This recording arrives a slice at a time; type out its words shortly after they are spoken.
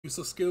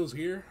Useless skills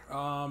here.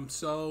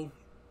 So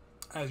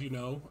as you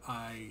know,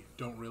 I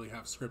don't really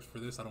have scripts for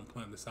this. I don't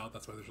plan this out.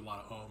 That's why there's a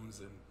lot of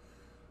ums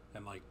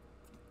and like,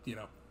 you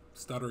know,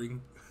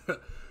 stuttering.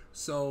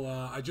 So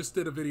I just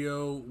did a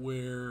video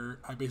where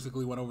I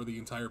basically went over the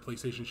entire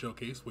PlayStation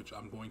showcase, which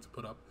I'm going to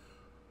put up.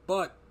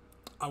 But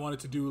I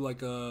wanted to do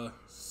like a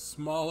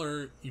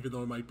smaller, even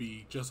though it might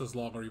be just as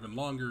long or even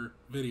longer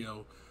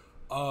video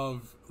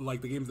of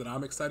like the games that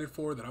I'm excited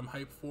for, that I'm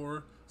hyped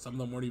for. Some of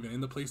them weren't even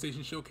in the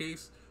PlayStation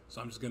showcase. So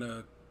I'm just going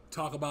to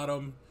talk about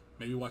them,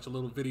 maybe watch a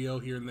little video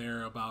here and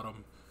there about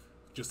them,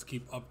 just to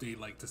keep update,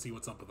 like to see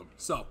what's up with them.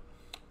 So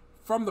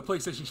from the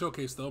PlayStation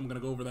showcase, though, I'm going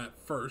to go over that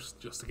first,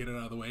 just to get it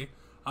out of the way.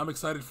 I'm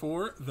excited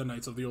for the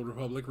Knights of the Old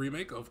Republic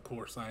remake. Of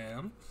course I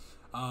am.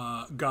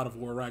 God of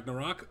War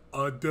Ragnarok.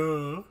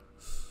 Duh.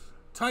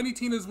 Tiny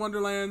Tina's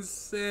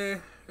Wonderlands.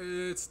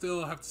 It's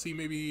still have to see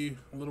maybe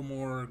a little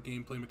more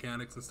gameplay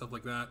mechanics and stuff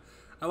like that.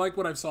 I like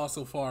what I saw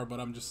so far, but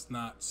I'm just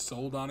not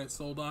sold on it.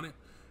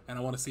 And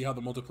I want to see how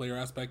the multiplayer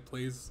aspect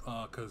plays.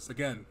 Because,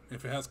 again,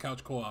 if it has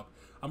couch co-op,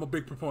 I'm a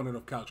big proponent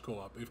of couch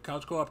co-op. If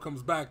couch co-op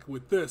comes back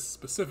with this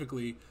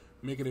specifically,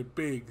 making it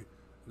big,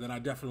 then I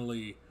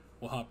definitely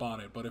will hop on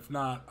it. But if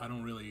not, I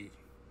don't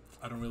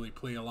really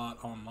play a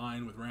lot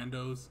online with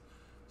randos.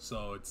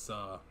 So it's,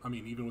 I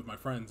mean, even with my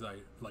friends,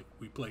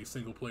 we play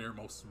single player.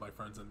 Most of my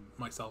friends and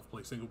myself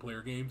play single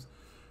player games.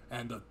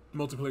 And the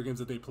multiplayer games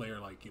that they play are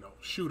like, you know,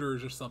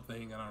 shooters or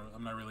something. And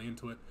I'm not really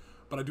into it.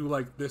 But I do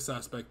like this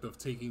aspect of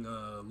taking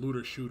a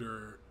looter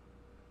shooter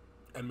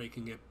and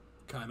making it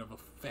kind of a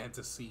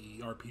fantasy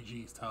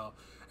RPG style.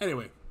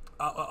 Anyway,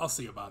 I'll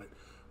see about it.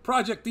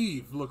 Project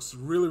Eve looks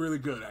really, really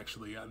good,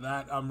 actually.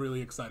 That I'm really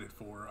excited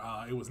for.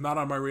 It was not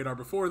on my radar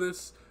before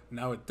this.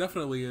 Now it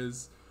definitely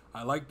is.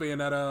 I like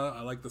Bayonetta.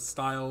 I like the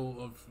style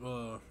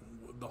of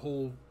the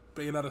whole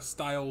Bayonetta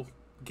style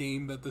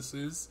game that this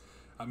is.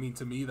 I mean,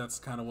 to me, that's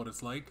kind of what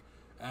it's like.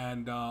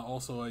 And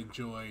also I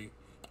enjoy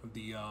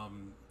the,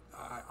 I'm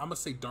going to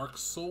say Dark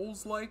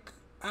Souls-like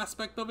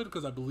aspect of it,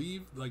 because I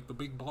believe like the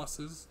big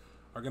bosses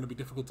are going to be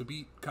difficult to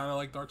beat, kind of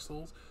like Dark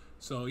Souls.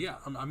 So yeah,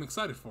 I'm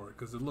excited for it,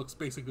 because it looks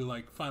basically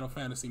like Final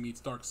Fantasy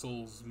meets Dark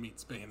Souls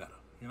meets Bayonetta,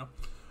 you know?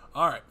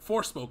 Alright,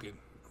 Forspoken.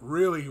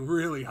 Really,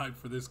 really hyped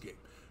for this game.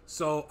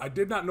 So I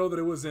did not know that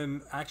it was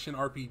an action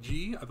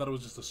RPG. I thought it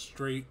was just a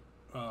straight,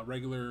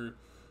 regular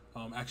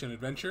action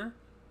adventure.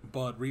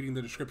 But reading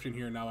the description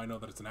here, now I know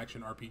that it's an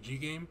action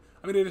RPG game.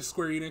 I mean, it is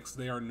Square Enix.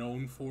 They are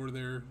known for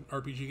their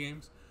RPG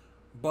games.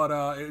 But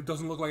it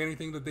doesn't look like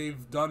anything that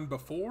they've done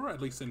before,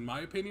 at least in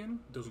my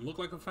opinion. It doesn't look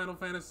like a Final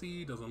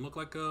Fantasy. It doesn't look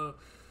like a...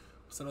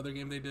 What's that other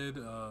game they did?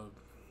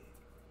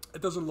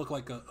 It doesn't look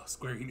like a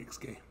Square Enix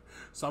game.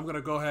 So I'm going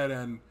to go ahead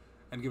and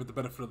give it the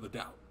benefit of the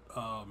doubt.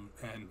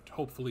 And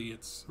hopefully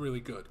it's really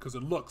good, because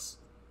it looks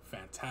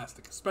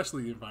fantastic,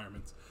 especially the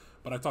environments.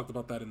 But I talked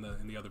about that in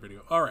the other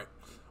video. All right.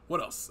 What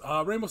else?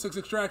 Rainbow Six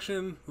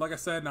Extraction. Like I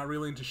said, not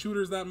really into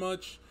shooters that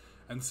much.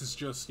 And this is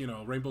just, you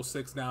know, Rainbow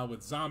Six now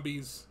with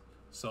zombies.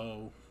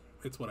 So,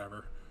 it's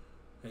whatever.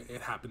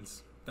 It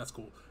happens. That's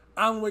cool.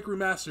 Alan Wake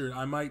Remastered.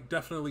 I might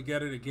definitely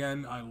get it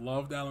again. I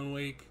loved Alan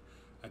Wake.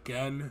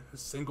 Again,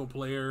 single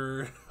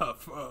player.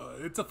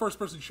 It's a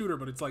first-person shooter,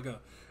 but it's like a,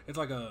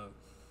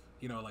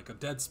 you know, like a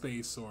Dead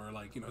Space, or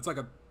like, you know,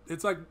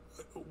 it's like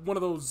one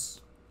of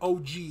those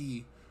OG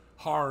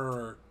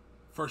horror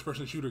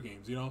first-person shooter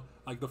games, you know?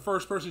 Like, the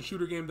first-person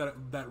shooter game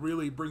that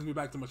really brings me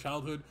back to my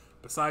childhood,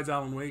 besides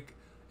Alan Wake,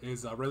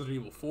 is Resident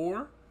Evil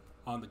 4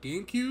 on the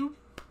GameCube.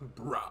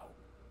 Bro,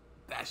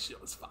 that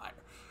shit was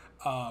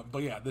fire.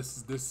 But yeah,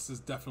 this is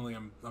definitely,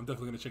 I'm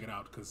definitely going to check it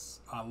out, because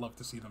I love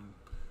to see them,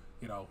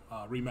 you know,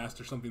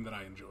 remaster something that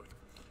I enjoy.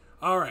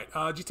 Alright,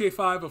 GTA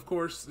 5, of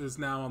course, is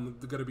now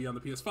going to be on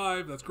the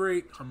PS5. That's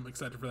great. I'm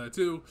excited for that,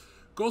 too.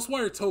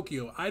 Ghostwire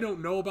Tokyo. I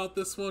don't know about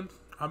this one.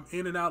 I'm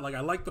in and out. Like,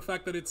 I like the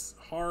fact that it's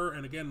horror,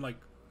 and again, like,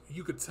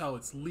 you could tell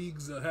it's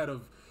leagues ahead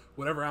of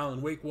whatever Alan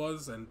Wake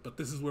was, but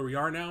this is where we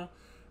are now.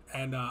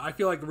 And I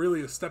feel like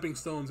really the stepping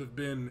stones have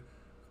been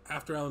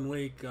after Alan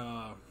Wake.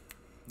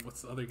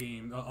 What's the other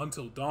game?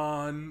 Until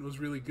Dawn was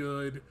really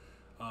good.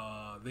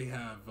 They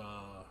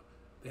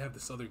have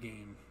this other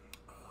game,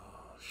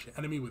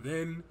 Enemy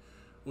Within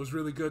was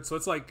really good. So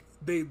it's like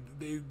the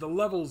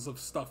levels of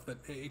stuff that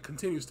it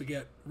continues to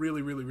get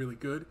really, really, really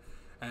good.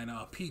 And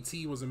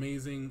PT was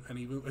amazing, and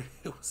even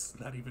it was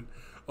not even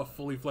a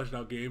fully fleshed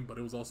out game, but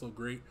it was also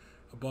great.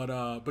 But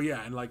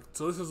yeah, and like,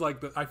 so this is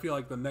like I feel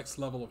like the next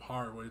level of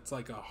horror, where it's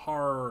like a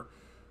horror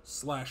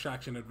 /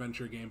 action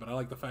adventure game. But I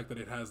like the fact that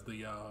it has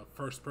the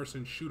first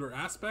person shooter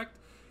aspect,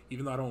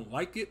 even though I don't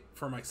like it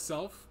for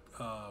myself.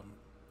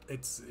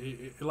 It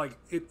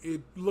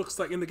looks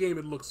like, in the game,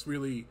 it looks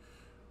really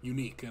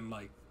unique and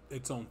like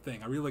its own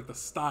thing. I really like the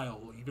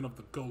style, even of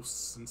the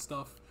ghosts and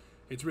stuff.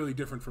 It's really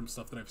different from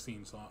stuff that I've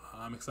seen, so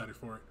I'm excited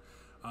for it.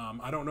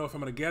 I don't know if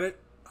I'm going to get it.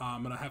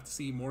 I'm going to have to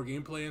see more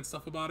gameplay and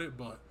stuff about it,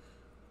 but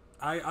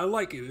I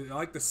like it. I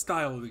like the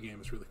style of the game.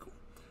 It's really cool.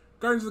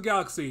 Guardians of the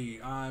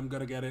Galaxy. I'm going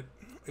to get it.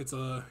 It's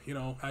a, you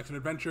know,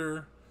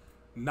 action-adventure.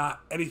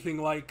 Not anything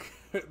like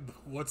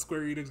what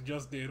Square Enix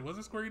just did. Was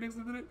it Square Enix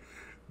that did it?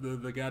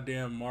 the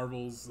goddamn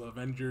Marvel's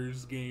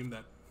Avengers game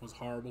that was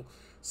horrible.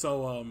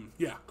 So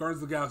yeah,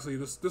 Guardians of the Galaxy.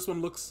 This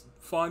one looks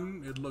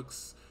fun. It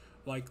looks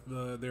like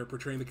they're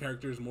portraying the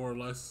characters more or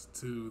less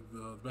to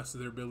the best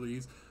of their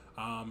abilities.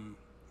 I'm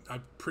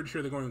pretty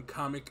sure they're going with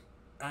comic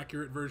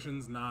accurate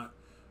versions, not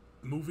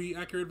movie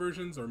accurate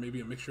versions, or maybe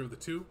a mixture of the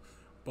two.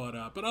 But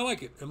I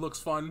like it. It looks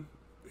fun.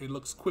 It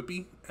looks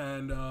quippy,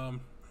 and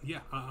yeah,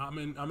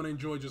 I'm gonna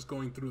enjoy just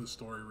going through the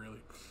story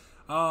really.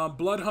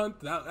 Blood Hunt,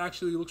 that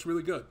actually looks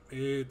really good.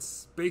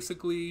 It's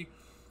basically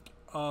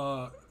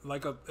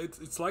like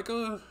it's like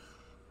a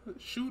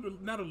shooter,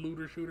 not a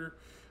looter shooter.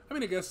 I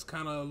mean, I guess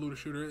kind of a looter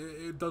shooter.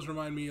 It does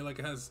remind me, like,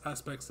 it has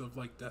aspects of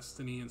like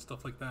Destiny and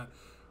stuff like that.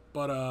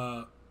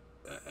 But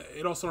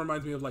it also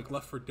reminds me of like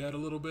Left 4 Dead a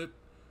little bit,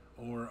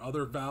 or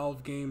other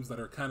Valve games that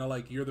are kind of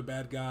like you're the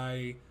bad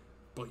guy,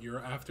 but you're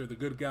after the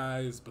good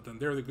guys. But then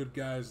they're the good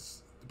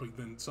guys. But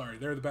then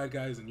they're the bad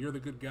guys and you're the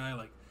good guy.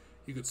 Like,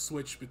 you could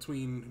switch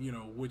between, you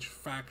know, which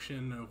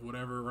faction of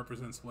whatever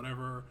represents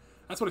whatever.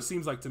 That's what it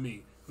seems like to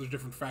me. There's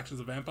different factions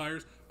of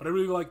vampires, but I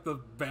really like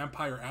the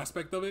vampire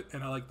aspect of it,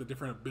 and I like the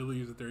different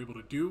abilities that they're able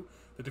to do,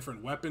 the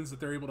different weapons that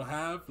they're able to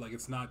have. Like,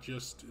 it's not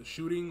just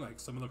shooting. Like,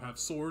 some of them have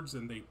swords,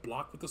 and they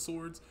block with the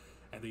swords,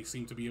 and they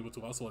seem to be able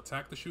to also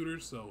attack the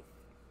shooters. So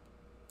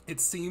it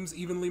seems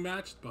evenly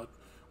matched, but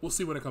we'll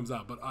see when it comes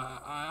out. But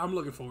I'm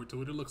looking forward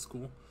to it. It looks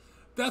cool.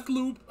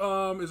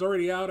 Deathloop is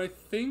already out. I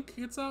think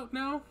it's out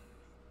now.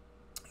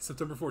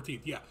 September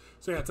 14th. Yeah.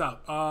 So yeah, it's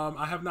out.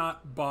 I have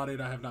not bought it.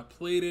 I have not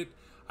played it.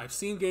 I've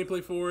seen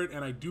gameplay for it,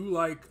 and I do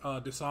like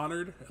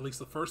Dishonored, at least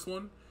the first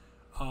one.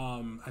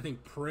 I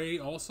think Prey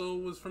also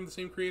was from the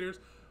same creators,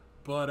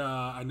 but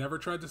I never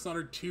tried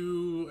Dishonored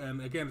 2, and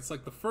again, it's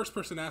like the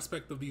first-person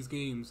aspect of these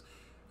games.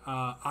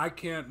 I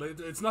can't...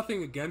 It's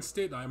nothing against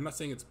it. I'm not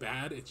saying it's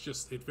bad. It's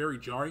just, it's very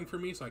jarring for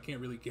me, so I can't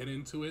really get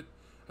into it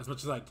as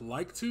much as I'd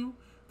like to.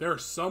 There are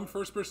some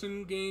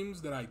first-person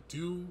games that I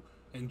do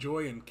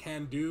enjoy and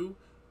can do,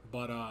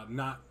 but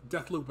not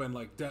Deathloop and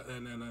like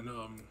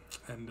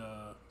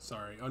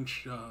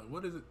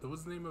what is it?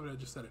 What's the name of it? I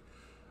just said it.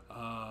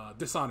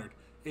 Dishonored.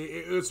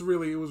 It was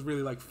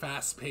really like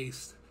fast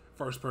paced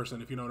first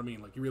person, if you know what I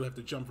mean. Like, you really have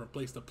to jump from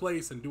place to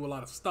place and do a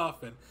lot of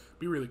stuff and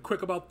be really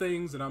quick about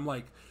things. And I'm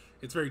like,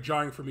 it's very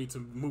jarring for me to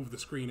move the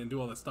screen and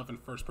do all that stuff in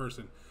first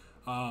person.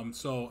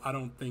 So I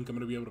don't think I'm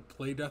gonna be able to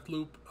play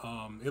Deathloop.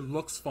 It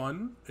looks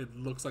fun. It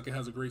looks like it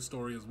has a great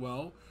story as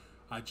well.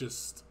 And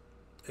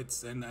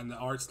the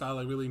art style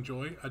I really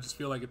enjoy. I just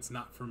feel like it's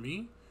not for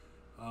me.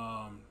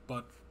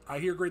 But I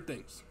hear great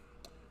things.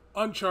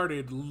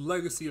 Uncharted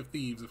Legacy of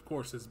Thieves, of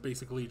course, is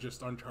basically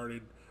just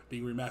Uncharted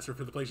being remastered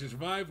for the PlayStation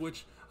 5,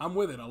 which I'm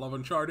with it. I love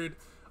Uncharted.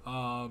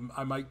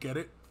 I might get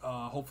it.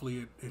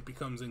 Hopefully it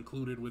becomes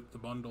included with the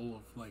bundle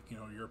of, like, you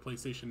know, your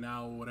PlayStation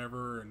Now or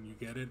whatever, and you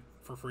get it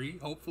for free,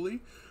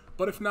 hopefully.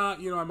 But if not,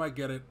 you know, I might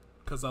get it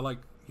because I like,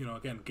 you know,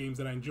 again, games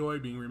that I enjoy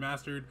being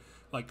remastered.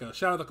 Like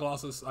Shadow of the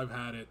Colossus, I've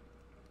had it.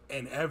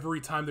 And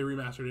every time they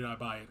remastered it, I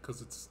buy it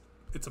because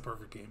it's a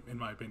perfect game, in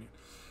my opinion.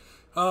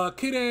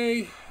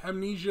 Kid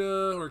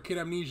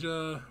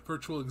Amnesia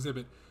Virtual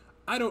Exhibit.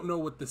 I don't know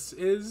what this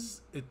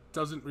is.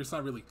 It's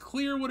not really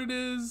clear what it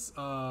is.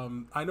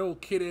 I know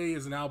Kid A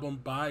is an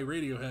album by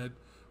Radiohead,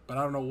 but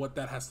I don't know what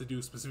that has to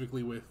do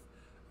specifically with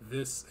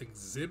this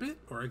exhibit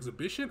or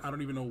exhibition. I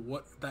don't even know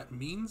what that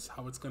means,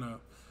 how it's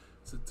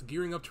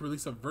gearing up to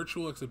release a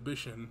virtual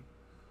exhibition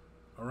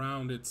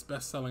around its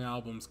best-selling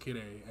albums, Kid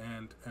A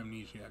and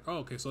Amnesiac. Oh,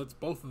 okay, so it's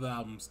both of the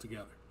albums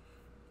together.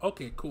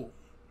 Okay, cool.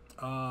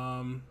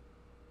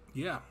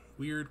 Yeah,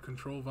 weird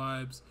control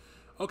vibes.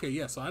 Okay,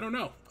 yeah, so I don't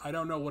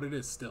know what it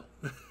is still.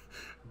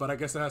 But I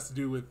guess it has to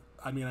do with,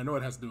 I mean, I know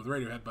it has to do with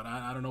Radiohead, but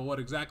I don't know what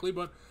exactly,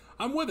 but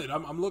I'm with it.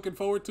 I'm looking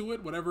forward to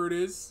it, whatever it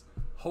is.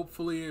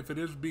 Hopefully, if it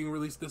is being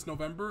released this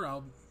November,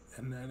 I'll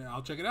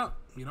check it out,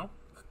 you know?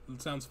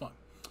 It sounds fun.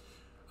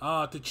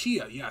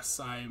 Tachia, yes,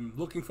 I'm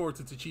looking forward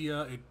to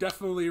Tachia. It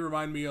definitely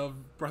reminded me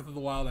of Breath of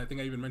the Wild. I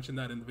think I even mentioned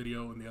that in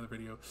the other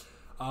video.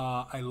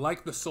 I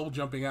like the soul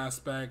jumping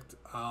aspect.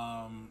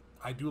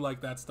 I do like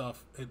that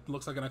stuff. It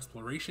looks like an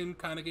exploration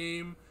kind of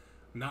game.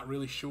 Not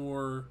really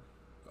sure.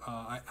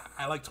 I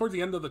like towards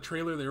the end of the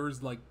trailer there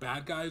was like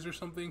bad guys or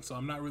something, so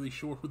I'm not really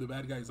sure who the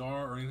bad guys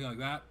are or anything like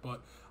that.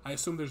 But I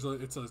assume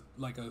it's a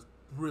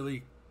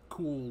really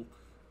cool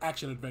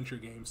action adventure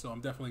game, so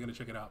I'm definitely gonna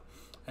check it out.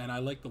 And I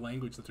like the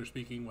language that they're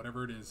speaking,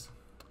 whatever it is.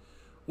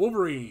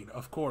 Wolverine,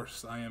 of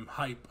course. I am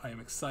hype. I am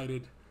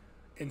excited.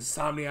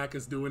 Insomniac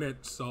is doing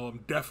it, so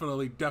I'm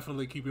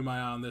definitely keeping my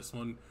eye on this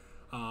one.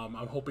 I'm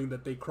hoping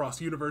that they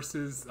cross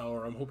universes,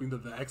 or I'm hoping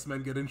that the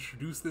X-Men get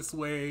introduced this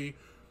way.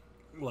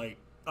 Like,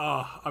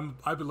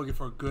 I've been looking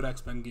for a good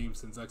X-Men game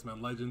since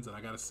X-Men Legends, and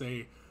I gotta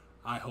say,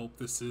 I hope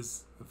this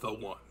is the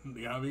one.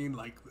 You know what I mean?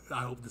 Like,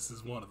 I hope this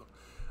is one of them.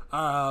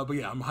 But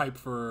yeah, I'm hyped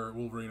for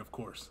Wolverine, of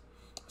course.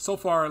 So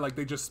far, like,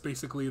 they just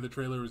basically, the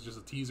trailer was just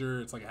a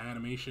teaser. It's like an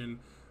animation,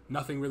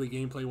 nothing really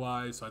gameplay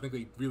wise. So I think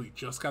they really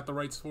just got the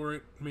rights for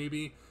it,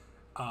 maybe.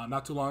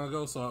 not too long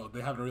ago, so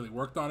they haven't really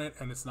worked on it,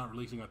 and it's not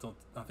releasing until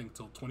I think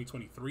till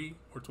 2023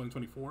 or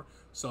 2024.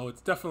 So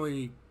it's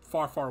definitely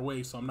far, far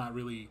away. So I'm not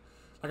really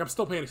like I'm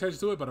still paying attention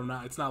to it, but I'm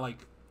not. It's not like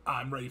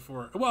I'm ready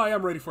for it. Well, I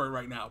am ready for it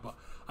right now, but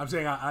I'm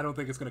saying I don't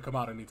think it's going to come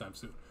out anytime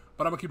soon.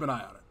 But I'm gonna keep an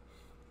eye on it.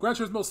 Gran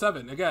Turismo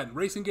 7 again,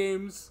 racing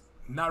games.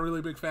 Not really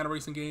a big fan of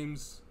racing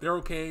games. They're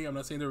okay. I'm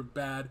not saying they're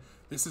bad.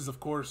 This is, of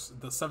course,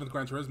 the 7th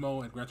Gran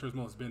Turismo, and Gran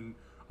Turismo has been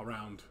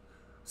around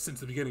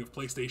since the beginning of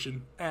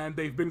PlayStation, and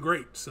they've been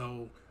great.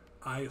 So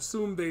I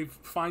assume they've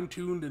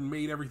fine-tuned and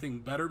made everything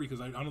better,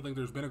 because I don't think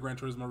there's been a Gran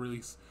Turismo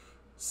release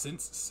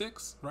since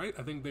 6, right?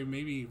 I think they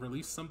maybe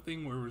released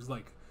something where it was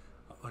like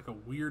a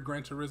weird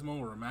Gran Turismo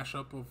or a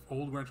mashup of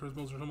old Gran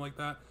Turismos or something like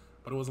that,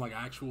 but it wasn't like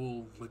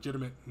actual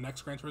legitimate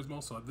next Gran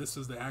Turismo. So this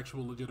is the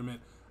actual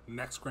legitimate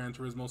next Gran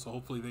Turismo. So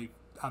hopefully they,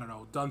 I don't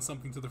know, done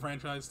something to the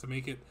franchise to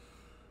make it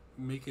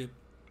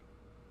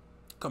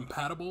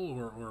compatible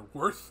or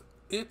worth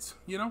it,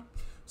 you know?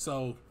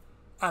 So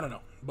I don't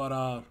know, but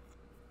I'm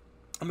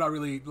not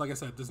really, like I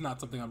said, this is not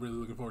something I'm really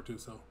looking forward to,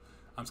 so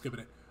I'm skipping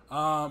it.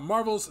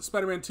 Marvel's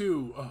Spider-Man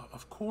 2,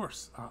 of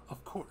course.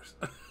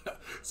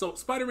 So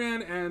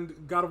Spider-Man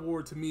and God of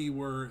War to me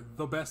were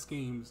the best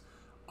games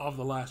of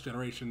the last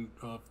generation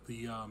of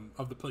the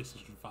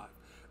PlayStation 5.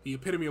 The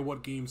epitome of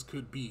what games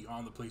could be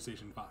on the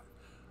PlayStation 5.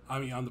 I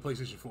mean, on the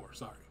PlayStation 4,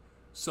 sorry.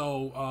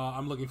 So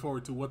I'm looking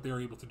forward to what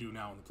they're able to do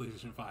now on the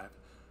PlayStation 5.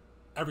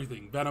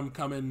 Everything. Venom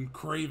coming,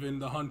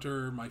 Kraven the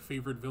Hunter, my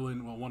favorite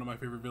villain, well, one of my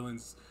favorite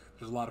villains.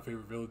 There's a lot of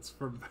favorite villains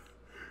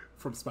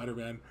from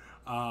Spider-Man.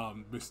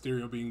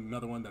 Mysterio being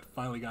another one that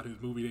finally got his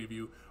movie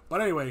debut. But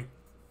anyway,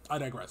 I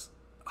digress.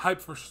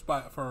 Hype for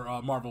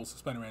Marvel's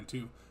Spider-Man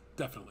 2,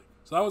 definitely.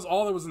 So that was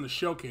all that was in the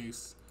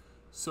showcase.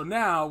 So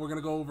now we're going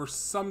to go over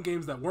some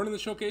games that weren't in the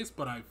showcase,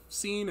 but I've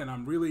seen, and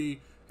I'm really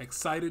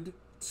excited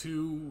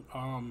to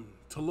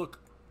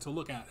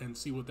look at and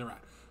see what they're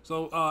at.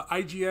 So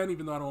IGN,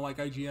 even though I don't like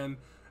IGN,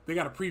 they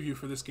got a preview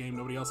for this game.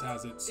 Nobody else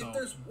has it. So if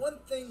there's one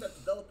thing that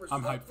developers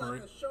I'm hyped for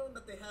it. have shown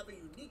that they have a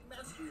unique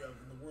mastery of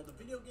in the world of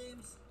video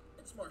games,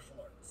 it's martial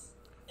arts.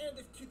 And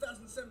if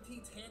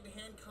 2017's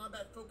hand-to-hand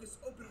combat-focused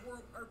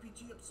open-world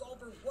RPG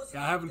Absolver wasn't...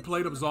 Yeah, I haven't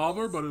played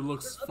Absolver, but it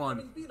looks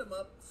fun.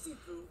 Beat-em-up,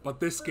 Sifu, but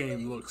this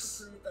game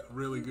looks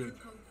really good.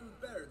 Kung Fu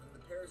better than the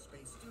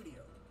Paris-based studio.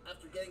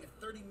 After getting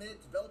a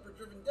 30-minute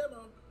developer-driven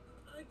demo,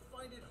 I'd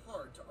find it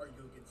hard to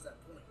argue against that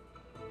point.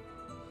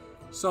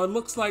 So it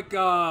looks like,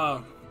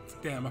 damn,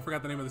 I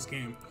forgot the name of this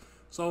game.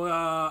 So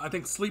I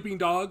think Sleeping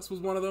Dogs was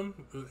one of them.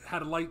 It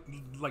had a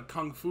like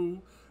Kung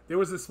Fu. There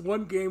was this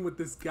one game with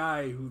this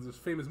guy who's this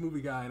famous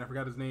movie guy, and I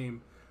forgot his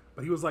name.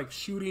 But he was like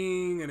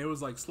shooting, and it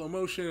was like slow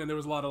motion, and there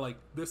was a lot of like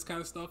this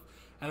kind of stuff.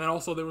 And then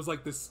also there was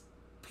like this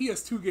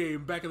PS2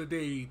 game back in the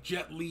day,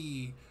 Jet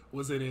Li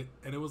was in it,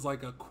 and it was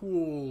like a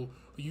cool,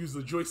 use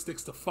the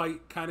joysticks to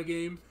fight kind of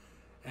game.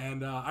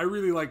 And I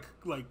really like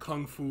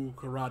kung fu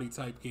karate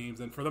type games,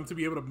 and for them to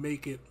be able to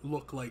make it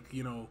look like,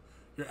 you know,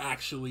 you're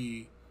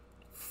actually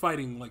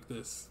fighting like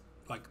this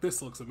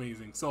looks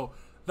amazing. So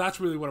that's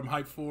really what I'm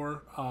hyped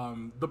for.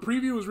 The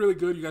preview was really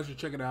good. You guys should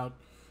check it out.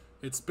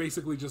 It's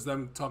basically just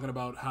them talking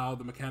about how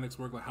the mechanics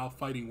work, like how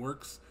fighting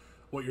works,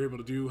 what you're able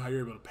to do, how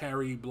you're able to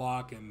parry,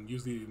 block, and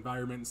use the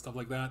environment and stuff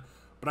like that.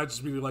 But I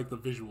just really like the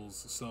visuals,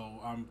 so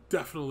I'm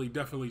definitely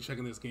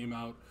checking this game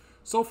out.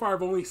 So far,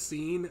 I've only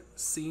seen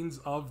scenes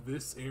of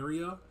this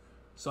area,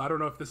 so I don't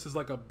know if this is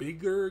like a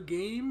bigger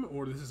game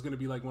or this is going to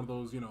be like one of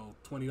those, you know,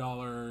 $20,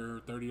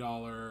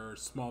 $30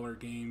 smaller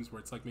games where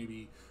it's like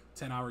maybe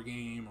 10-hour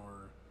game or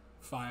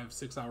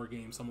 5-6 hour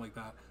game, something like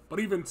that. But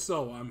even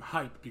so, I'm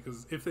hyped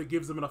because if it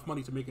gives them enough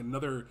money to make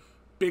another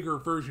bigger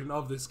version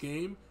of this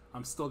game,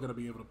 I'm still going to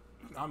be able to,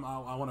 I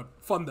want to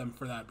fund them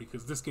for that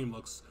because this game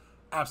looks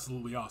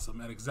absolutely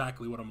awesome and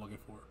exactly what I'm looking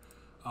for.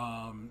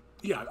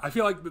 Yeah, I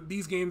feel like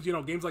these games, you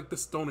know, games like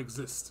this don't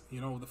exist.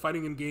 You know, the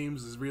fighting in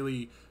games is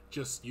really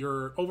just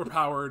you're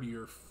overpowered,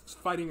 you're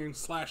fighting and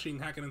slashing,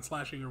 hacking and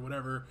slashing or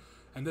whatever.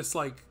 And this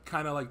like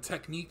kind of like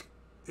technique,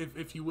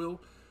 if you will,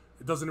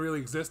 it doesn't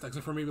really exist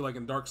except for maybe like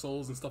in Dark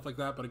Souls and stuff like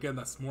that. But again,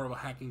 that's more of a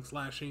hacking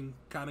slashing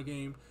kind of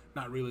game,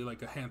 not really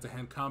like a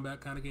hand-to-hand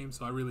combat kind of game.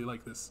 So I really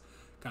like this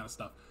kind of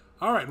stuff.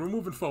 All right, we're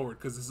moving forward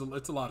because it's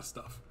a lot of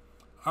stuff.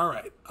 All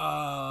right,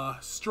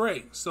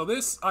 Stray. So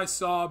this I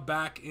saw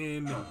back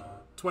in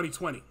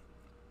 2020,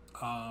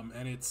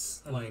 and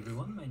it's Hello like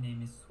everyone, my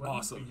name is Swen,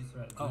 awesome.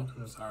 producer at Oh,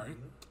 Bluetooth sorry.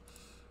 Studio.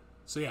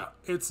 So yeah,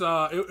 it's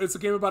a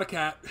game about a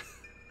cat.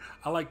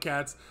 I like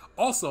cats.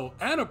 Also,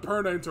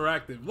 Annapurna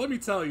Interactive. Let me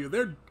tell you,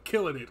 they're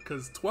killing it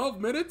because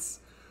 12 minutes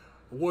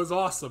was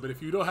awesome. And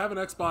if you don't have an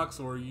Xbox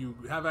or you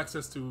have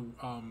access to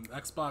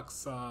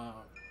Xbox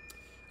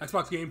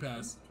Game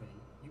Pass,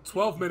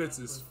 12 minutes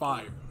is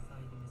fire.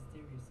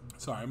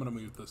 Sorry, I'm gonna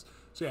mute this.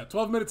 So yeah,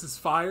 12 minutes is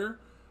fire.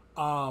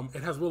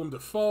 It has Willem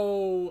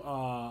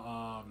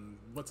Dafoe.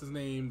 What's his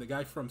name? The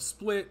guy from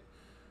Split.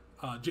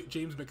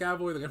 James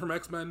McAvoy, the guy from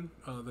X-Men.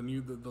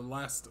 The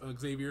last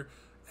Xavier,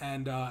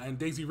 and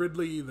Daisy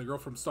Ridley, the girl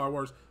from Star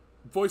Wars.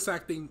 Voice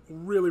acting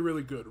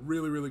really good,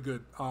 really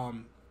good.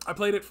 I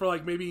played it for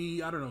like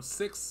maybe, I don't know,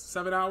 6,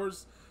 7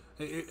 hours.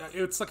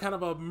 It's a kind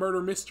of a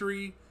murder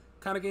mystery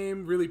kind of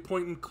game, really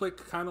point and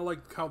click, kind of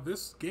like how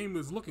this game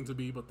is looking to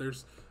be, but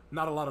there's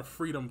not a lot of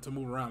freedom to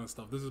move around and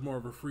stuff. This is more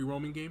of a free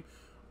roaming game,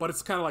 but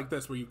it's kind of like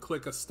this where you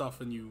click a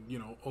stuff and you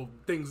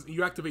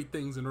activate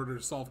things in order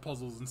to solve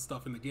puzzles and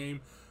stuff in the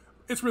game.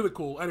 It's really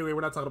cool. Anyway,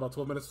 we're not talking about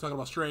 12 minutes, we're talking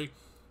about Stray.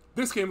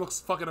 This game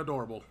looks fucking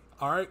adorable.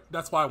 All right,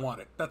 that's why I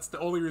want it. That's the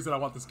only reason I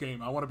want this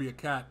game. I want to be a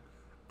cat.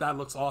 That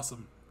looks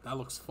awesome. That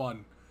looks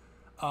fun.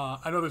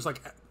 I know there's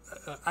like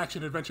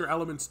action adventure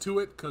elements to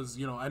it because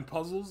and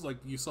puzzles like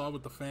you saw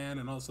with the fan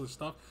and all this other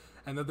stuff.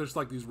 And then there's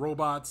like these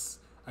robots.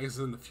 I guess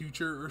in the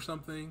future or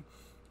something,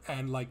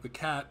 and like the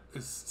cat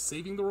is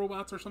saving the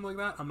robots or something like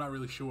that. I'm not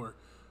really sure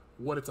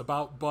what it's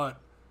about, but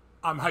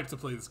I'm hyped to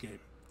play this game.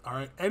 All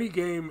right, any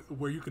game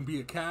where you can be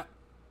a cat,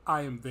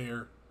 I am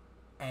there,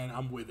 and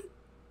I'm with it.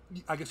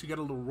 I guess you get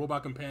a little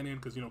robot companion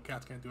because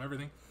cats can't do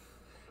everything,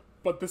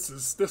 but this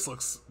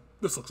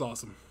looks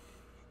awesome.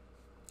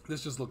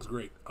 This just looks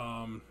great.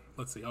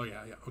 Let's see. Oh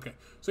yeah. Okay.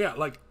 So yeah,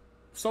 like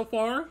so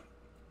far,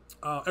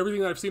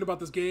 everything that I've seen about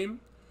this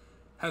game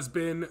has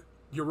been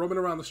you're roaming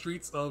around the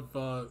streets of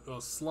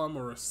a slum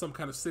or some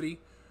kind of city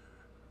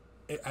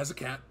as a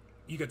cat.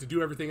 You get to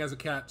do everything as a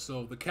cat,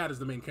 so the cat is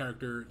the main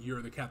character.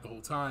 You're the cat the whole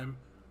time.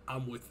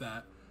 I'm with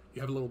that. You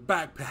have a little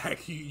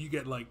backpack. You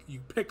get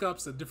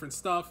pickups and different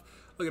stuff.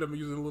 Look at him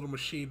using a little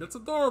machine. That's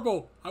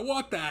adorable. I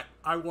want that.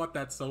 I want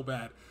that so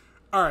bad.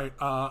 All right,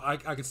 I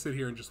can sit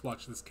here and just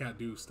watch this cat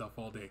do stuff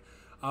all day.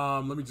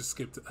 Let me just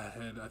skip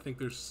ahead. I think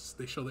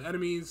they show the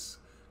enemies.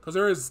 Because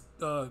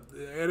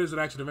it is an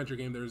action-adventure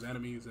game. There's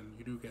enemies, and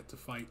you do get to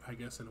fight, I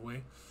guess, in a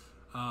way.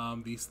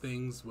 These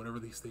things, whatever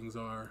these things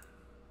are.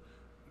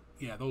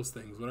 Yeah, those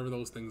things, whatever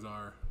those things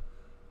are.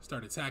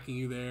 Start attacking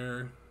you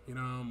there,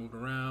 move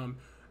around.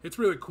 It's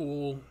really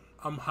cool.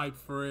 I'm hyped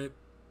for it.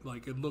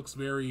 Like, it looks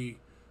very,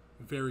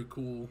 very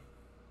cool.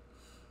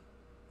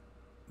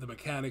 The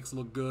mechanics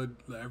look good.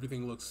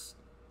 Everything looks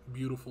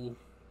beautiful.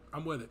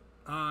 I'm with it.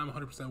 I'm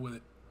 100% with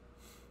it.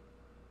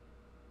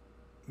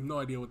 No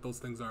idea what those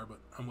things are, but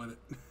I'm with it.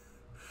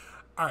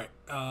 All right,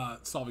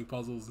 solving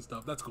puzzles and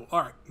stuff. That's cool.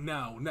 All right,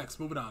 now, next,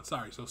 moving on.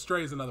 Sorry, so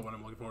Stray is another one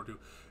I'm looking forward to.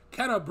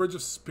 Kena Bridge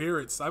of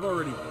Spirits. I've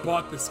already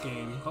bought this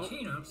game.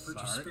 Kena Bridge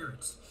of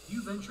Spirits.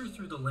 You venture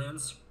through the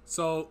lands.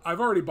 So, I've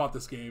already bought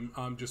this game.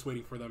 I'm just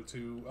waiting for them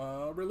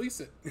to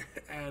release it.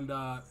 And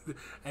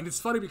it's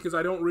funny because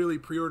I don't really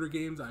pre-order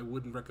games. I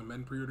wouldn't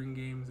recommend pre-ordering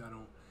games.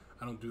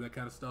 I don't do that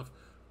kind of stuff.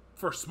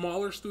 For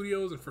smaller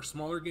studios and for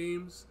smaller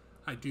games,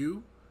 I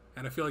do.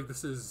 And I feel like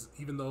this is,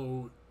 even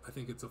though I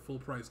think it's a full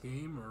price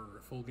game or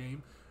a full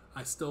game,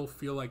 I still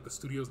feel like the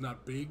studio's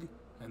not big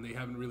and they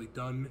haven't really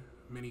done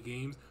many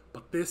games.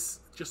 But this,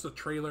 just the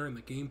trailer and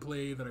the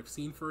gameplay that I've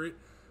seen for it,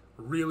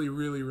 really,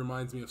 really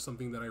reminds me of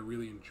something that I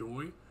really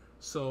enjoy.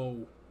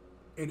 So,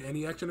 in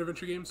any action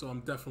adventure game, so I'm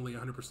definitely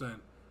 100%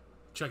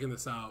 checking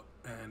this out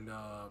and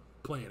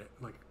playing it.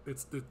 Like,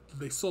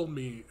 they sold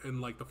me in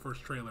like the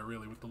first trailer,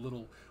 really, with the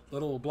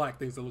little black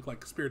things that look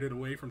like Spirited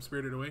Away from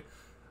Spirited Away.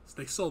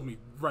 They sold me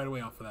right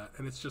away off of that,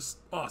 and it's just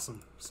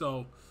awesome.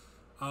 So,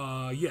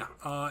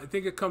 I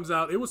think it comes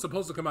out. It was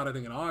supposed to come out, I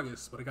think, in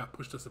August, but it got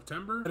pushed to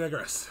September. I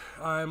digress.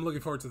 I'm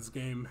looking forward to this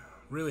game.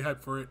 Really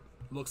hyped for it.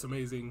 Looks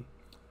amazing.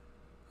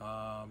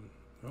 Let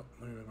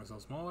me make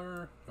myself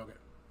smaller. Okay.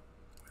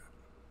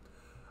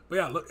 But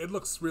yeah, look, it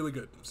looks really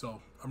good.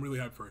 So I'm really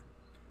hyped for it.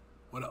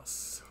 What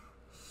else?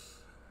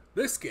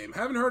 This game.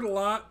 Haven't heard a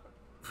lot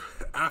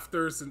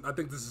after. I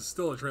think this is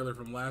still a trailer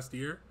from last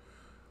year.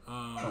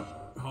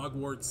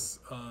 Hogwarts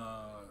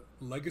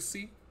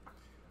Legacy.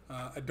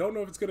 I don't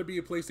know if it's going to be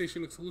a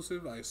PlayStation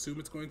exclusive. I assume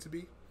it's going to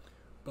be.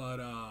 But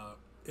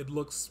it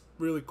looks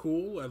really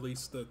cool, at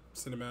least the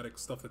cinematic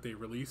stuff that they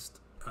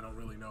released. I don't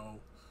really know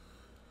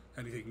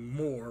anything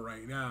more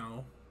right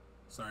now.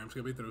 Sorry, I'm just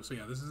going to be through. So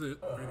yeah, this is it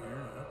right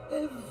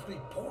here. Every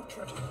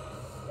portrait,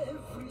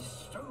 every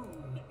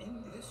stone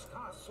in this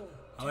castle.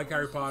 I like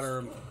Harry Potter.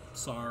 I'm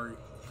sorry.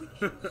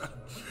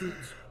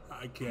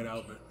 I can't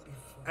help it.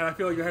 And I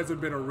feel like there hasn't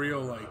been a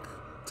real, like,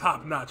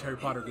 top-notch Harry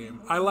Potter game.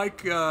 I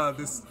like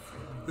this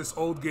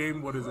old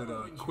game. What is it?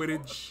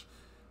 Quidditch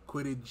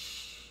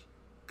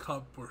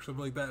Cup or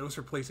something like that. It was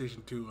for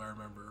PlayStation 2, I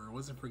remember. Or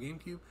was it for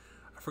GameCube?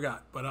 I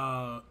forgot.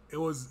 But it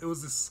was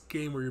this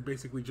game where you're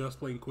basically just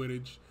playing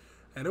Quidditch.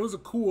 And it was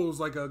it was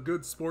like a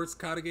good sports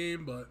kind of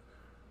game, but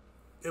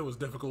it was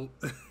difficult.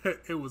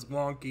 It was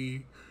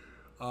wonky.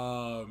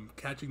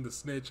 Catching the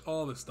snitch,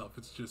 all this stuff.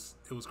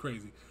 It was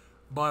crazy.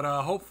 But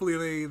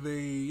hopefully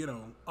they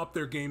up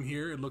their game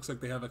here. It looks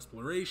like they have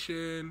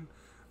exploration.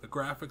 The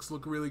graphics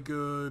look really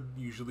good.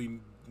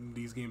 Usually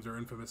these games are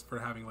infamous for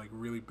having like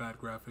really bad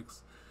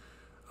graphics.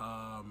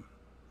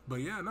 But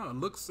yeah, no, it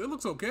looks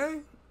okay.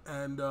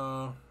 And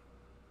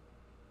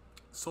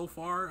so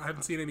far I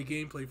haven't seen any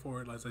gameplay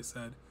for it, as I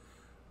said.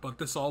 But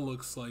this all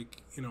looks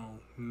like,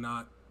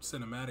 not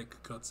cinematic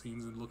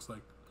cutscenes. It looks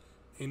like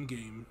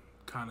in-game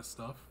kind of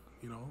stuff,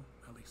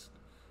 at least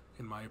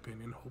in my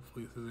opinion.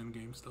 Hopefully this is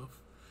in-game stuff.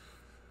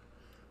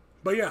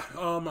 But yeah,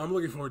 I'm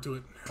looking forward to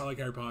it. I like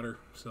Harry Potter,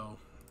 so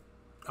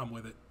I'm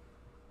with it.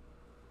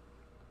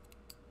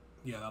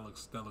 Yeah, that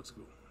looks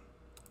cool.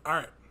 All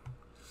right.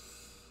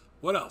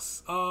 What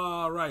else?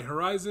 Right,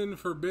 Horizon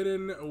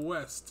Forbidden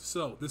West.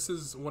 So this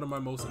is one of my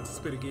most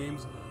anticipated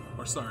games,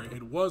 or sorry,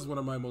 it was one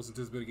of my most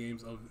anticipated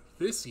games of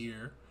this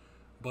year,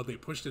 but they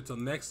pushed it till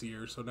next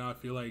year. So now I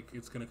feel like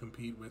it's gonna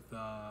compete with.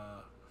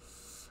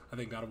 I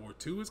think God of War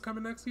 2 is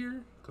coming next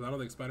year, because I don't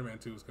think Spider-Man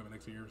 2 is coming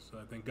next year. So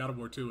I think God of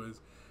War 2 is.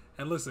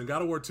 And listen,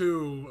 God of War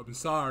 2, I'm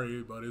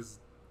sorry, but it's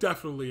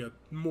definitely a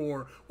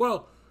more...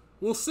 Well,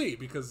 we'll see,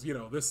 because, you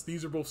know,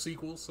 these are both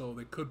sequels, so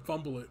they could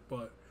fumble it,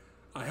 but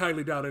I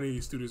highly doubt any of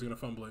these studios are going to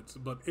fumble it.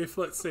 But if,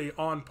 let's say,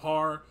 on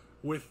par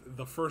with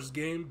the first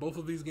game, both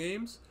of these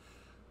games,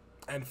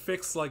 and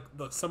fix, like,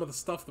 some of the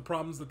stuff, the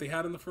problems that they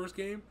had in the first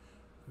game,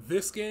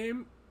 this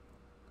game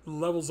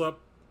levels up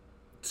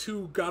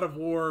to God of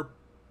War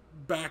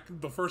back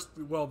the first,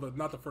 well,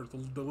 not the first,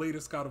 the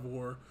latest God of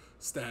War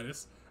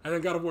status, and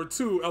then God of War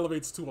 2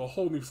 elevates to a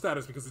whole new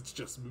status because it's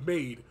just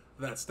made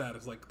that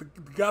status. Like, the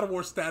God of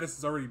War status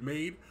is already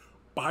made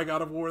by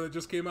God of War that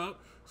just came out,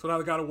 so now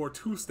the God of War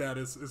 2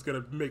 status is going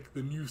to make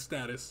the new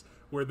status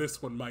where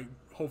this one might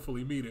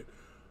hopefully meet it.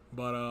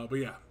 But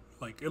yeah,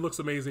 like, it looks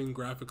amazing,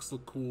 graphics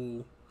look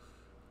cool,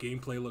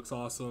 gameplay looks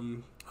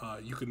awesome.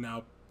 You can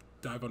now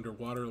dive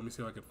underwater. Let me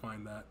see if I can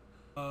find that.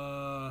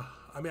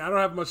 I mean, I don't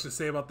have much to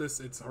say about this.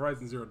 It's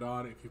Horizon Zero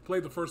Dawn. If you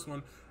played the first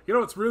one, you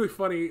know, it's really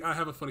funny. I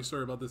have a funny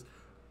story about this.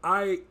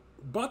 I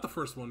bought the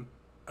first one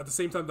at the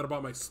same time that I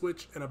bought my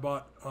Switch, and I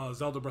bought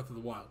Zelda Breath of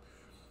the Wild.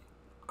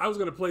 I was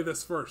going to play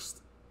this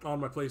first on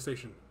my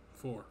PlayStation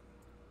 4.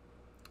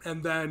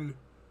 And then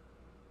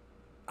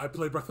I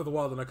played Breath of the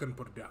Wild, and I couldn't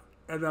put it down.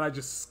 And then I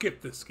just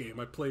skipped this game.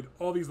 I played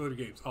all these other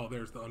games. Oh,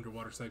 there's the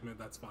underwater segment.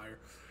 That's fire.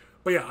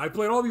 But yeah, I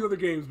played all these other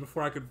games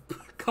before I could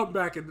come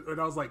back, and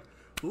I was like,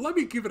 let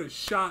me give it a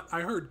shot. I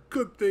heard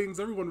good things.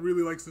 Everyone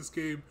really likes this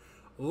game.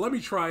 Let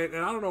me try it.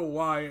 And I don't know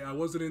why I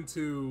wasn't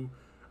into...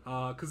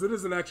 because it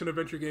is an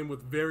action-adventure game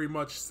with very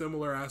much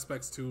similar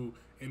aspects to,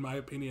 in my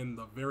opinion,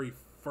 the very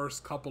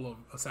first couple of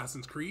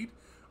Assassin's Creed,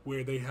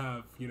 where they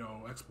have, you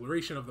know,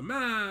 exploration of the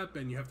map,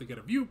 and you have to get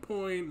a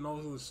viewpoint, and all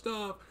this other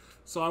stuff.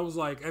 So I was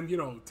like... And, you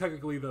know,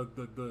 technically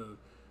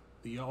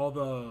all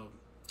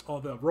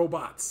the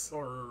robots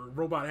or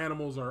robot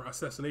animals are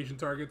assassination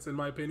targets, in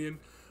my opinion.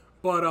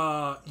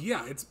 But,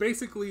 yeah, it's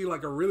basically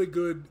like a really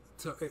good,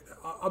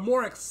 a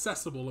more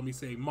accessible, let me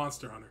say,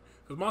 Monster Hunter.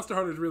 Because Monster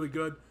Hunter is really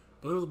good,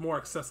 but this is more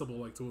accessible,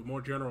 like, to a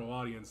more general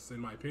audience, in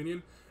my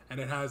opinion. And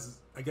it has,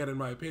 again, in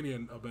my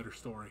opinion, a better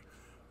story.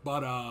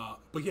 But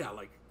yeah,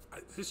 like,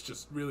 it's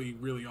just really,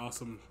 really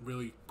awesome,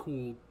 really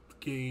cool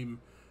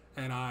game.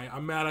 And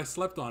I'm mad I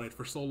slept on it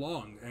for so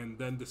long and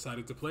then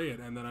decided to play it.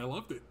 And then I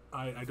loved it.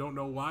 I don't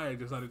know why I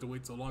decided to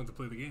wait so long to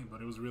play the game,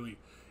 but it was really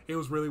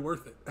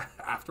worth it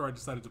after I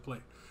decided to play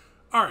it.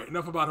 All right,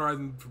 enough about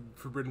Horizon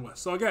Forbidden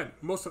West. So again,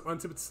 most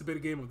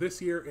anticipated game of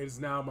this year is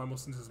now my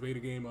most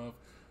anticipated game of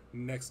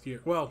next year.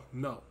 Well,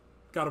 no.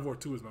 God of War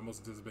 2 is my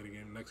most anticipated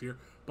game next year,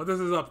 but this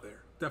is up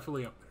there.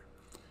 Definitely up there.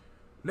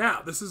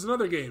 Now, this is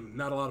another game.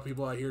 Not a lot of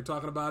people out here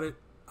talking about it.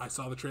 I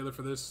saw the trailer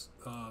for this.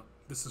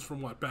 This is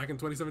from what, back in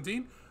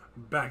 2017?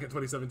 Back in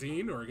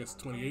 2017, or I guess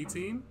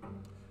 2018.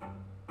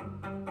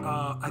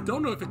 I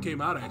don't know if it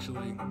came out,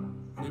 actually.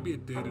 Maybe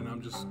it did, and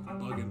I'm just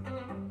bugging.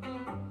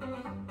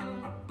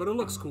 But it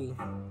looks cool.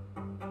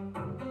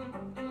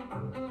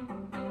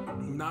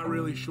 I'm not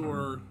really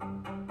sure.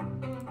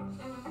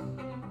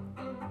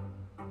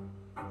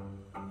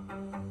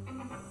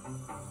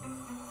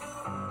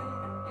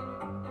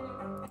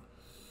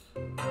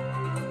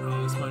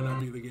 This might not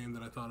be the game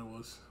that I thought it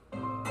was.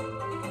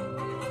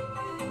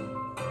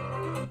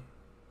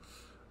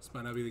 This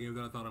might not be the game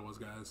that I thought it was,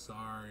 guys.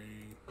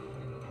 Sorry.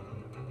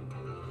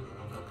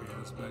 Okay,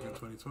 that's back in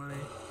 2020.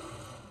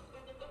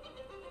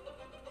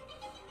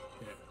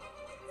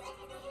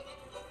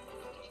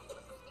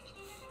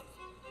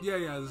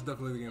 Yeah, this is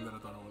definitely the game that I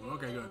thought it was.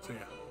 Okay, good. So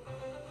yeah,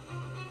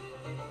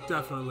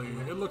 definitely,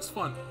 it looks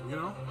fun. You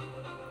know,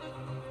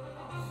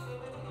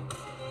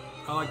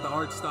 I like the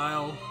art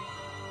style.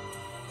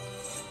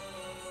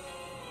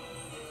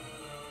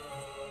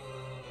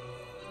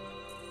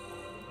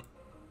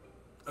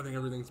 I think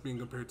everything's being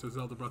compared to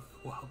Zelda Breath of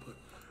the Wild, but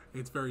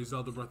it's very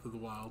Zelda Breath of the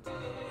Wild.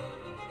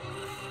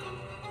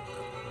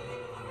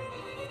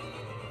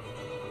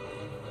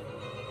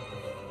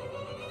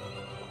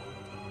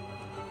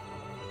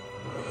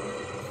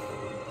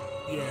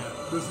 Yeah,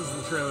 this is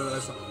the trailer that I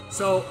saw.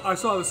 So, I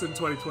saw this in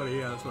 2020.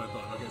 Yeah, that's what I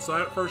thought. Okay, so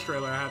that first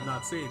trailer I have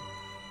not seen.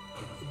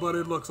 But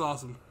it looks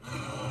awesome.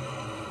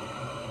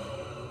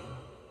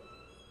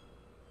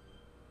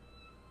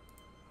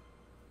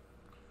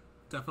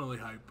 Definitely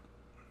hype.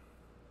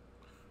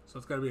 So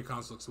it's got to be a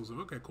console exclusive.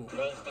 Okay, cool.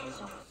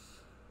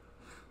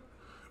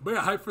 But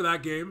yeah, hype for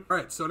that game.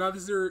 Alright, so now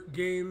these are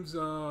games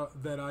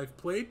that I've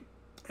played.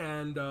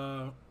 And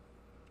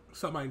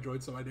some I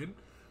enjoyed, some I didn't.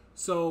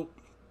 So...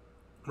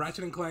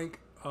 Ratchet & Clank,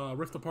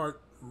 Rift Apart,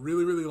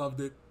 really, really loved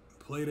it.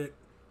 Played it.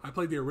 I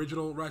played the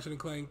original Ratchet and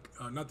Clank,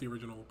 not the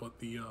original, but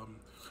the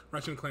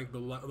Ratchet and Clank, the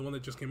one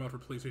that just came out for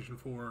PlayStation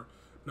 4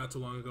 not too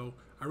long ago.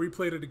 I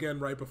replayed it again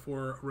right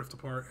before Rift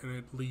Apart, and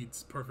it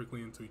leads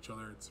perfectly into each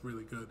other. It's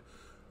really good.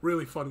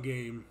 Really fun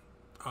game.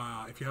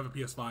 If you have a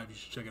PS5, you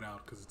should check it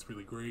out because it's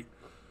really great.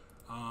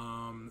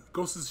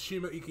 Ghost of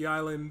Tsushima Iki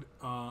Island.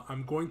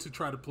 I'm going to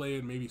try to play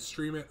it, maybe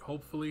stream it,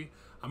 hopefully.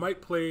 I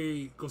might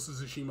play Ghost of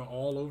Tsushima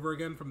all over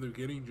again from the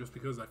beginning just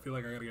because I feel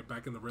like I gotta get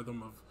back in the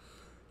rhythm of,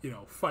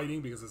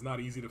 fighting, because it's not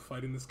easy to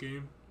fight in this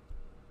game.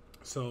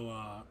 So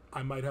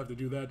I might have to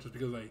do that just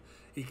because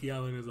Iki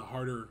Island is a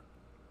harder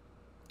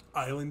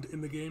island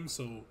in the game,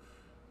 so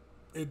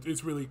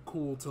it's really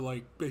cool to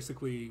like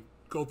basically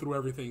go through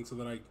everything so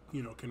that I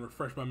can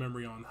refresh my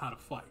memory on how to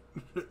fight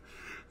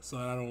so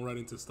that I don't run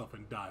into stuff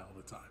and die all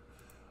the time.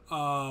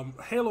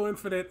 Halo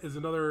Infinite is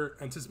another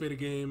anticipated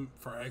game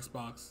for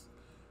Xbox.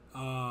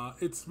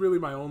 It's really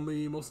my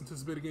only most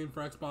anticipated game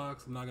for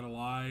Xbox. I'm not gonna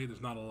lie,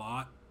 there's not a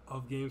lot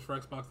of games for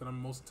Xbox that I'm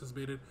most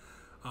anticipated.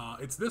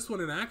 It's this one,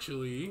 and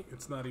actually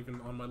it's not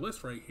even on my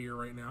list right here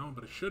right now,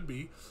 but it should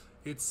be.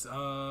 It's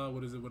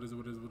what is it?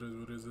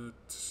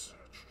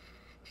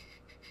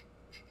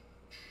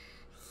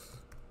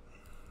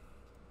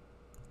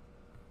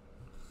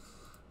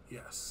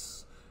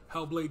 Yes,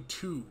 Hellblade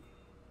 2,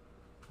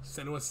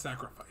 Senua's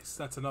Sacrifice.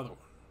 That's another one.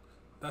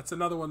 That's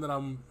another one that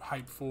I'm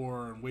hyped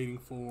for and waiting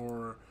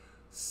for.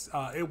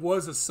 It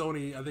was a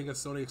Sony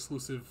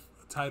exclusive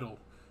title,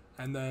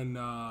 and then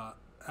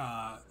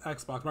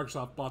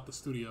Microsoft bought the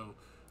studio,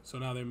 so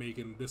now they're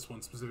making this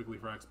one specifically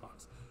for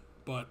Xbox.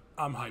 But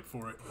I'm hyped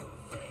for it.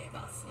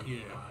 Yeah,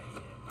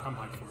 I'm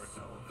hyped for it.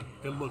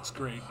 It looks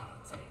great.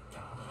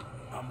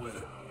 I'm with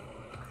it.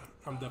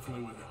 I'm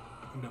definitely with it.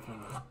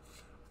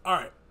 All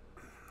right.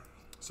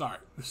 Sorry.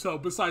 So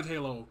besides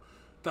Halo,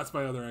 that's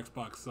my other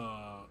Xbox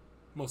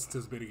most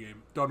anticipated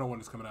game. Don't know when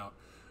it's coming out.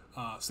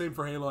 Same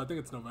for Halo. I think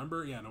it's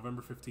November. Yeah,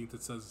 November 15th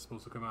it says it's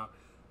supposed to come out.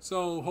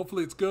 So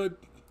hopefully it's good.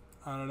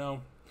 I don't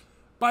know.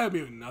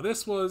 Biomutant. Now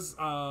this was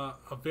a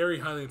very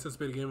highly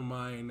anticipated game of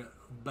mine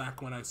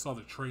back when I saw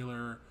the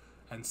trailer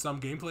and some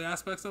gameplay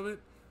aspects of it.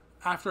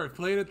 After I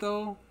played it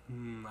though,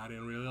 I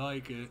didn't really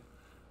like it.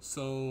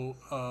 So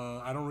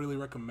I don't really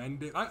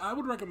recommend it. I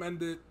would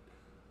recommend it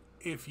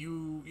if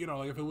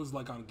if it was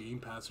like on Game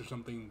Pass or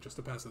something just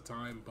to pass the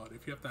time. But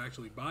if you have to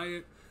actually buy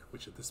it,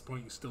 which at this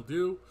point you still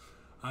do,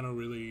 I don't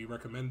really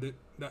recommend it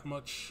that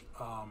much.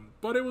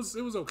 But it was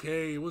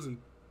okay. It wasn't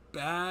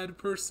bad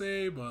per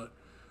se, but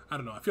I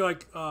don't know. I feel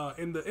like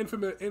in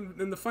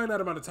the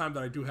finite amount of time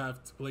that I do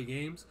have to play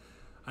games,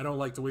 I don't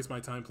like to waste my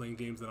time playing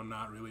games that I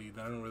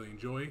don't really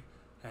enjoy,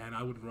 and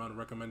I would want to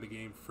recommend a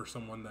game for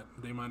someone that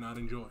they might not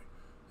enjoy.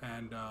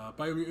 And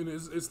Biomutant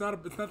it's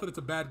not that it's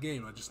a bad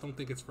game. I just don't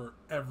think it's for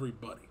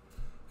everybody.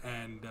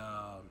 And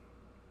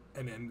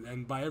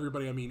by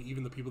everybody I mean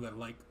even the people that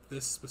like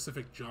this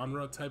specific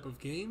genre type of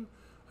game.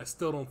 I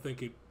still don't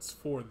think it's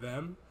for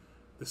them.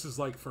 This is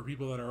like for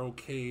people that are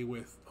okay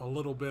with a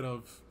little bit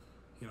of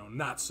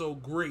not so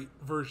great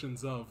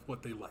versions of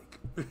what they like,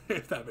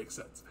 if that makes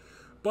sense.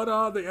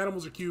 But the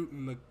animals are cute,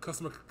 and the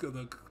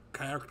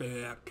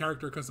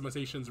character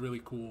customization is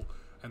really cool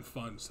and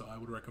fun. So I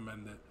would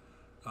recommend it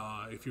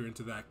if you're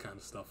into that kind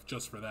of stuff,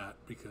 just for that,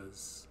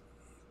 because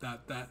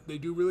that they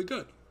do really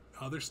good.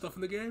 Other stuff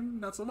in the game,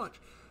 not so much.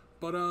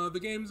 But the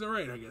game's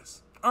alright, I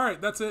guess.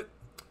 Alright, that's it.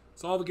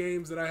 It's all the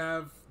games that I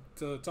have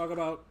to talk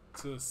about,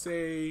 to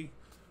say.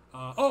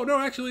 Oh, no,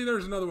 actually,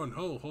 there's another one.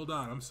 Oh, hold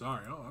on. I'm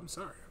sorry.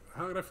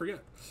 How could I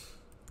forget?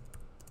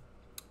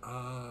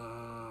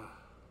 Damn.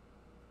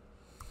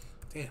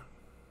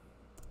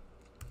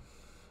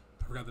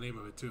 I forgot the name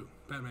of it, too.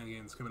 Batman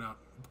game's coming out.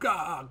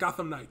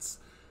 Gotham Knights.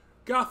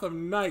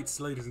 Gotham Knights,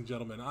 ladies and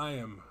gentlemen. I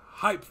am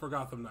hyped for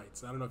Gotham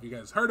Knights. I don't know if you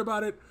guys heard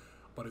about it,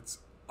 but it's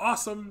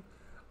awesome.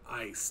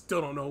 I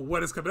still don't know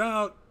when it's coming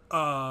out,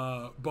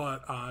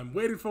 but I'm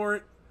waiting for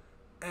it.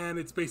 And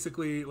it's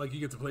basically like you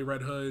get to play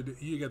Red Hood,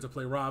 you get to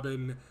play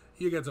Robin,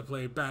 you get to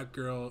play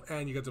Batgirl,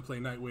 and you get to play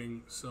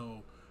Nightwing.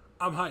 So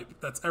I'm hyped.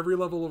 That's every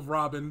level of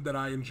Robin that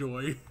I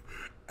enjoy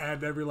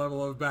and every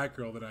level of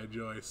Batgirl that I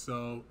enjoy.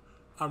 So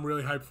I'm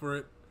really hyped for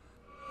it.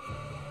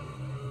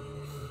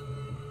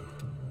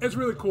 It's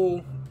really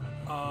cool.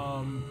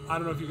 I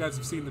don't know if you guys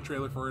have seen the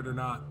trailer for it or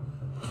not,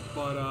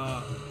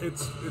 but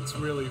it's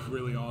really,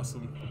 really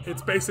awesome.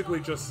 It's basically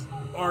just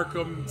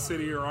Arkham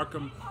City or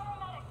Arkham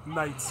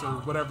Knights or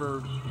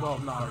whatever. Well,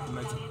 not Arkham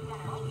Knights.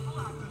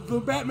 The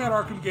Batman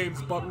Arkham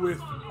games, but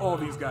with all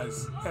these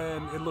guys,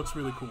 and it looks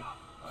really cool.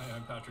 Hi,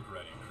 I'm Patrick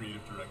Redding,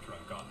 creative director on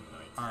Gotham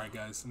Knights. Alright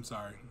guys, I'm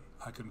sorry.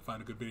 I couldn't find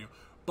a good video.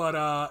 But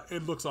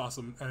it looks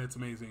awesome, and it's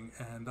amazing,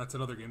 and that's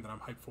another game that I'm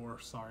hyped for.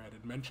 Sorry I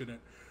didn't mention it.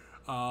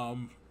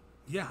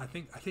 Yeah, I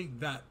think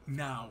that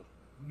now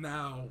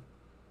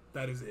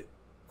that is it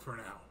for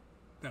now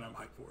that I'm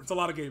hyped for. It's a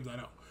lot of games, I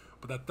know,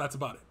 but that's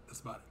about it. That's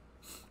about it.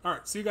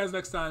 Alright, see you guys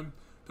next time.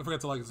 Don't forget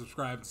to like and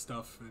subscribe and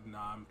stuff, and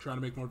I'm trying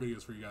to make more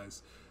videos for you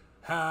guys.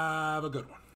 Have a good one.